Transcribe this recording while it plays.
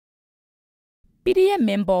PDM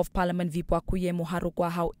Member of Parliament Vipwakuye Moharukwa,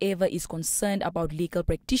 however, is concerned about legal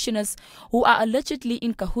practitioners who are allegedly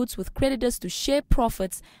in cahoots with creditors to share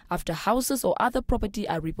profits after houses or other property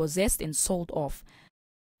are repossessed and sold off.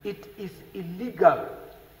 It is illegal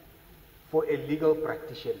for a legal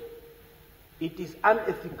practitioner. It is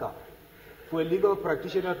unethical for a legal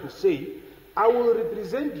practitioner to say, I will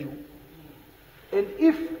represent you, and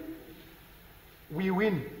if we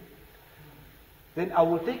win, then I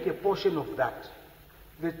will take a portion of that.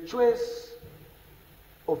 The choice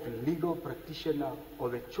of legal practitioner or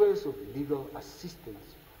the choice of legal assistance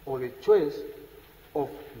or the choice of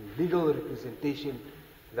legal representation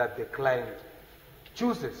that the client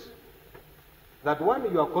chooses. That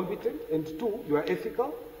one, you are competent, and two, you are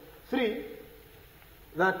ethical. Three,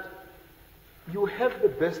 that you have the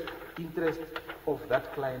best interest of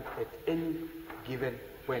that client at any given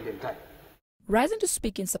point in time. Rising to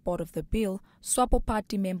speak in support of the bill, SWAPO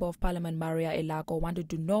Party Member of Parliament Maria Elago wanted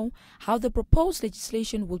to know how the proposed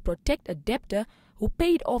legislation will protect a debtor who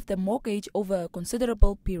paid off the mortgage over a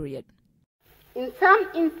considerable period. In some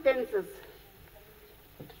instances,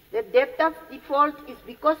 the debtor's default is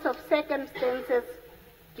because of circumstances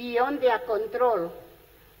beyond their control,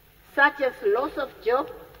 such as loss of job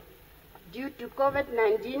due to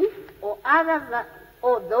COVID-19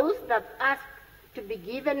 or those that ask to be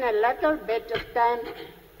given a little bit of time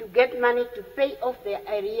to get money to pay off their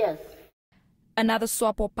arrears. Another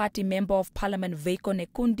SWAPO Party Member of Parliament, Veiko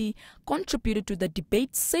Nekundi, contributed to the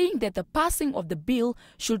debate, saying that the passing of the bill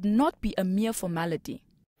should not be a mere formality.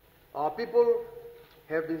 Our people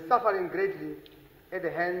have been suffering greatly at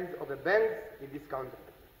the hands of the banks in this country.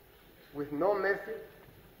 With no mercy,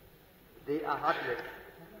 they are heartless,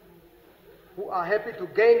 who are happy to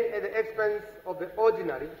gain at the expense of the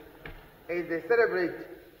ordinary, as they celebrate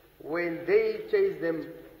when they chase them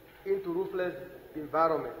into ruthless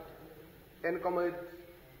environment. And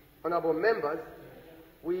honorable members,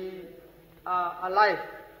 we are alive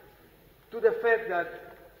to the fact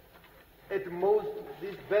that at most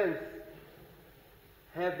these banks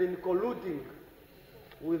have been colluding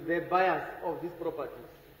with the buyers of these properties,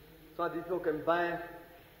 so that people can buy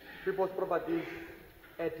people's properties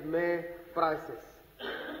at mere prices.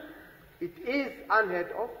 It is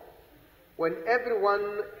unheard of when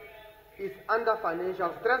everyone is under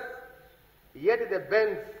financial stress, yet the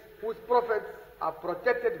banks whose profits are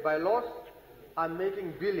protected by laws are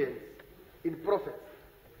making billions in profits.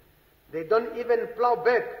 They don't even plow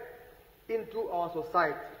back into our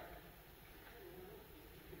society.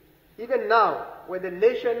 Even now, when the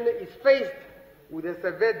nation is faced with a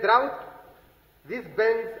severe drought, these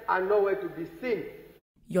banks are nowhere to be seen.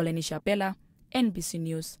 Yoleni Chapela, NBC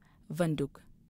News, Windhoek.